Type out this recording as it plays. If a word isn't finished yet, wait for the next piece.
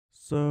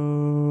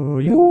So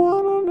you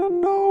wanna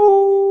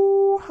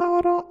know how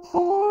to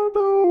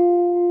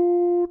auto-tune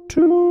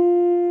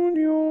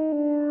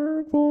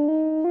your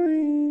voice?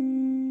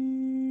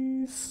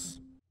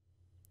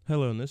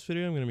 Hello, in this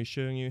video I'm going to be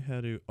showing you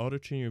how to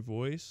auto-tune your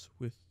voice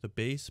with the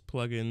bass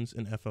plugins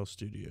in FL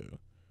Studio.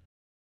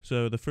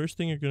 So the first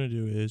thing you're going to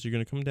do is you're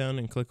going to come down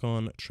and click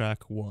on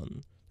track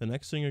 1. The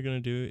next thing you're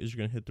going to do is you're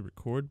going to hit the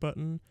record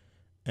button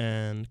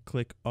and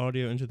click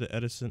audio into the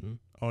Edison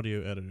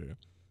audio editor.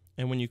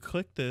 And when you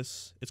click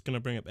this, it's going to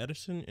bring up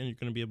Edison and you're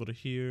going to be able to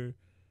hear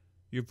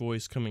your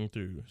voice coming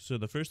through. So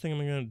the first thing I'm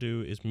going to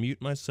do is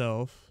mute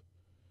myself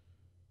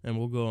and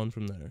we'll go on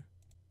from there.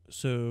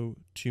 So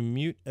to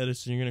mute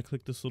Edison, you're going to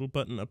click this little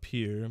button up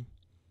here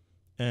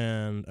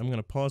and I'm going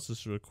to pause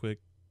this real quick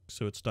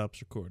so it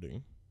stops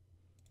recording.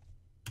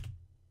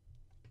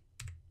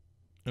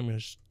 I'm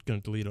just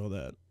going to delete all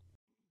that.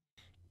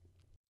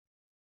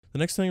 The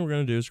next thing we're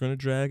going to do is we're going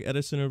to drag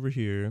Edison over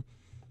here,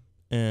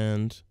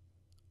 and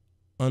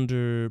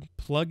under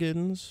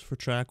plugins for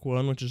track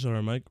 1, which is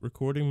our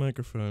recording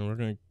microphone, we're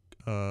going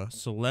to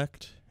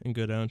select and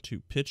go down to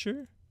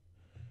picture.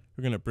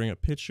 We're going to bring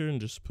up picture and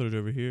just put it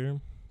over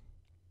here.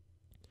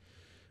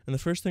 And the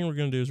first thing we're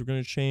going to do is we're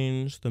going to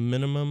change the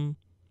minimum.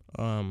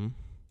 I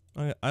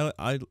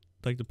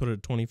like to put it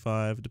at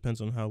 25. It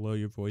depends on how low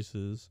your voice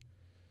is.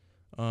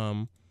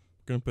 You're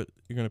going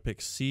to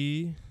pick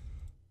C,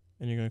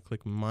 and you're going to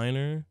click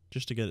minor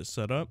just to get it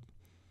set up.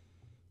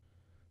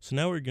 So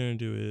now what we're going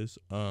to do is,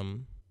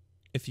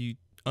 if you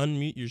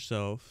unmute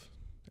yourself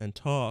and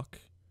talk,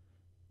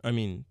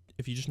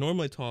 if you just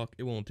normally talk,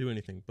 it won't do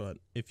anything. But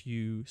if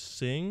you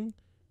sing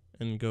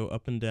and go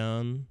up and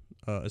down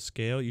a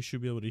scale, you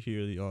should be able to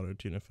hear the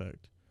auto-tune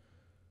effect.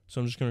 So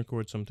I'm just going to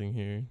record something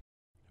here.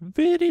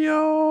 Video!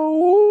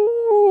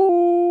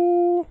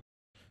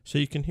 So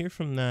you can hear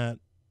from that,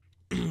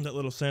 that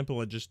little sample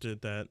I just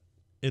did, that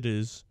it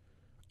is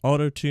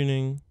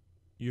auto-tuning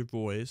your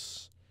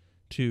voice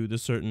to the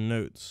certain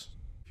notes.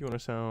 If you want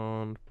to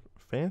sound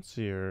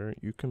fancier,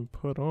 you can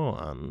put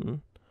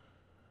on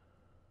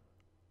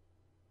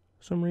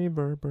some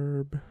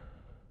reverb.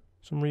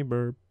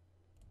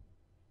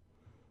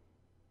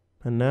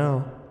 And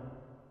now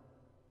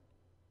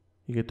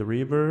you get the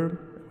reverb,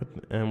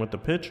 and with the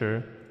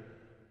picture,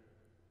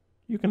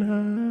 you can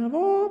have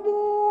a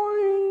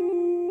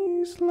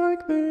voice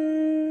like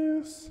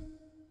this.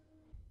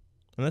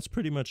 And that's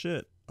pretty much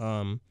it.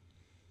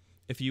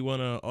 If you want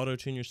to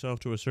auto-tune yourself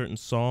to a certain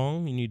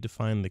song, you need to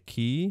find the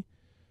key,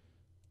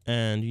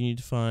 and you need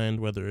to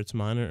find whether it's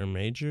minor or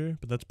major,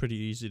 but that's pretty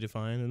easy to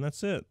find, and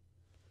that's it.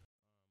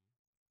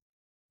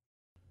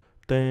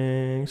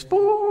 Thanks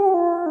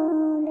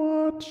for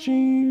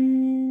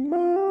watching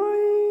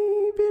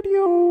my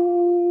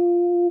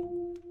video.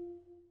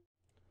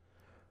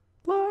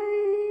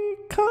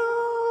 Like,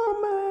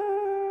 comment,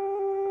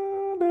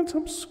 and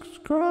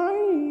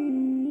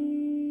subscribe.